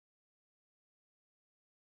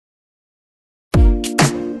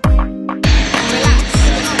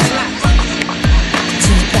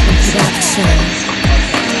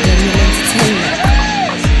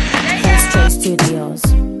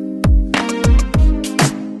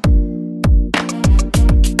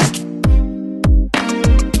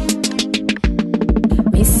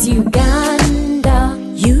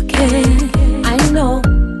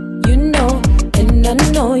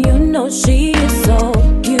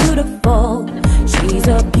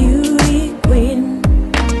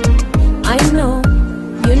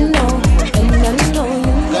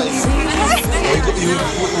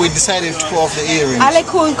say to put off the earrings? Ale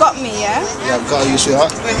cool got me, yeah? Yeah, I've got you,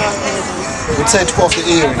 sweetheart. We'd say to put off the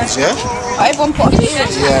earrings, yeah? Oh, everyone put off the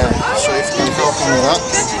earrings? Yeah, so if you can help me with that.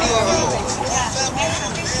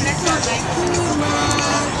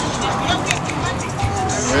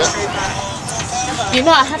 Yeah. You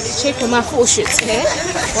know I have to check on my photo shoots here.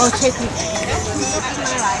 Well, check me.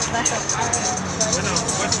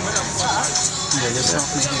 Yeah, just help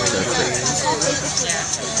me here, please.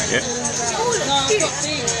 Yeah.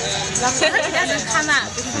 It doesn't come out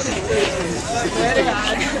before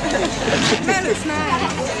That looks nice.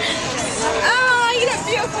 Oh, you look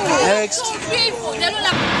beautiful. Next. beautiful. They look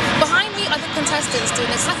like... Behind me are the contestants doing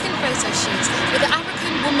a second photo shoot with the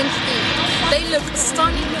African woman theme. They look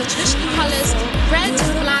stunning with traditional colours, red,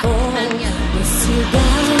 black and yellow.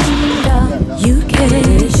 Uganda UK,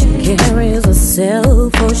 she carries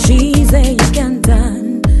herself, for she's a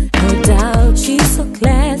Ugandan. No doubt she's so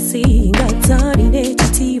classy.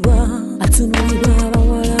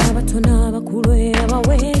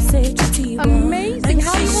 Amazing.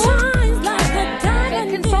 How you shines like a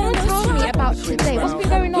diamond. Can someone tell me about today? What's been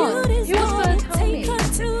going on? Who wants to tell me?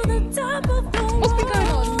 What's been going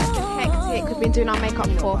on? Hectic. We've been doing our makeup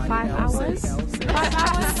for 5 hours. 5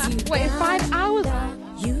 hours? Wait, 5 hours?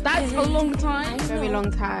 That's a long time. Very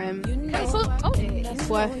long time. Okay, so, It's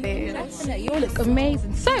worth it. definitely, you all look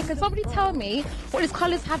amazing. So, can somebody tell me what these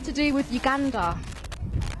colours have to do with Uganda?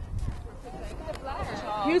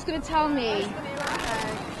 Who's going to tell me?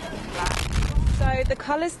 So the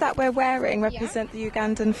colours that we're wearing represent the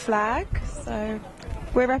Ugandan flag. So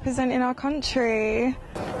we're representing our country.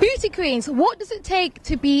 Beauty queens, what does it take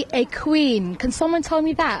to be a queen? Can someone tell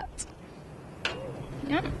me that?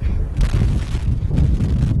 Yeah.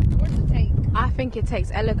 What does it take? I think it takes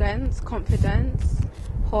elegance, confidence,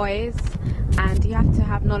 poise, and you have to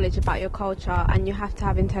have knowledge about your culture and you have to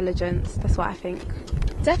have intelligence. That's what I think.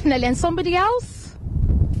 Definitely. And somebody else?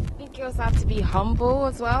 I think you also have to be humble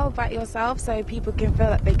as well about yourself, so people can feel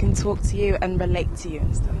that they can talk to you and relate to you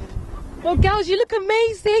and stuff. Well, girls, you look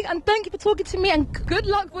amazing, and thank you for talking to me, and good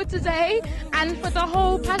luck for today and for the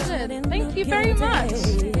whole pageant. Thank you very much.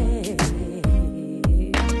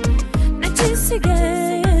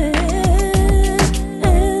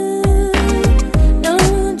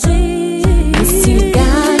 Miss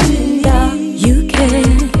Uganda, UK,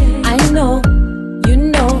 I know, you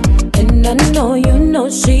know, and I know you know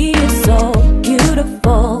she is so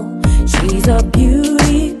beautiful. She's a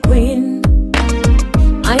beauty queen.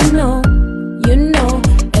 I know, you know,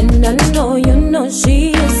 and I know you know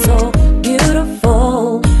she is so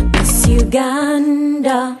beautiful. Miss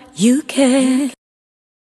Uganda, UK.